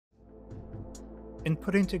In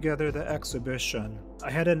putting together the exhibition,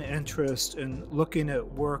 I had an interest in looking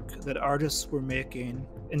at work that artists were making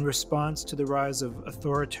in response to the rise of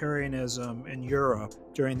authoritarianism in Europe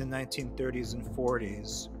during the 1930s and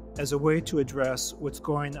 40s, as a way to address what's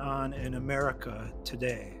going on in America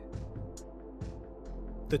today.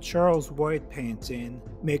 The Charles White painting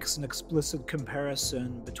makes an explicit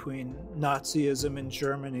comparison between Nazism in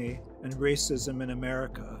Germany and racism in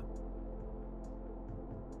America.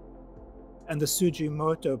 And the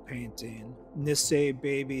Sugimoto painting, Nisei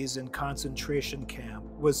Babies in Concentration Camp,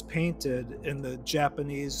 was painted in the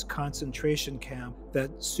Japanese concentration camp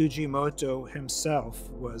that Sugimoto himself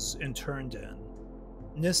was interned in.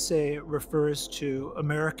 Nisei refers to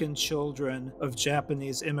American children of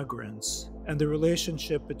Japanese immigrants, and the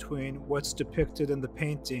relationship between what's depicted in the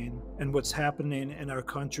painting and what's happening in our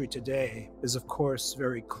country today is, of course,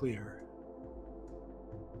 very clear.